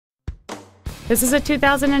This is a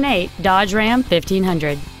 2008 Dodge Ram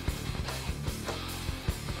 1500.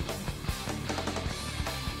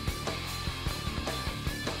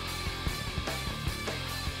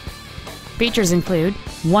 Features include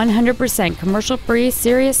 100% commercial-free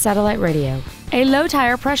Sirius satellite radio, a low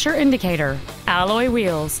tire pressure indicator, alloy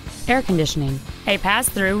wheels, air conditioning, a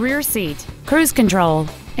pass-through rear seat, cruise control,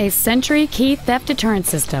 a Sentry key theft deterrent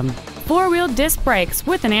system, four-wheel disc brakes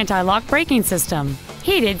with an anti-lock braking system,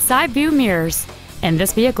 heated side view mirrors, and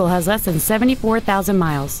this vehicle has less than 74,000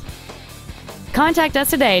 miles. Contact us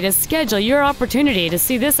today to schedule your opportunity to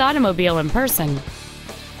see this automobile in person.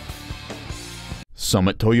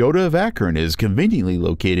 Summit Toyota of Akron is conveniently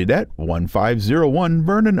located at 1501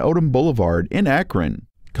 Vernon Odom Boulevard in Akron.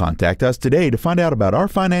 Contact us today to find out about our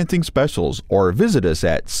financing specials or visit us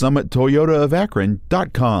at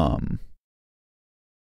summittoyotaofakron.com.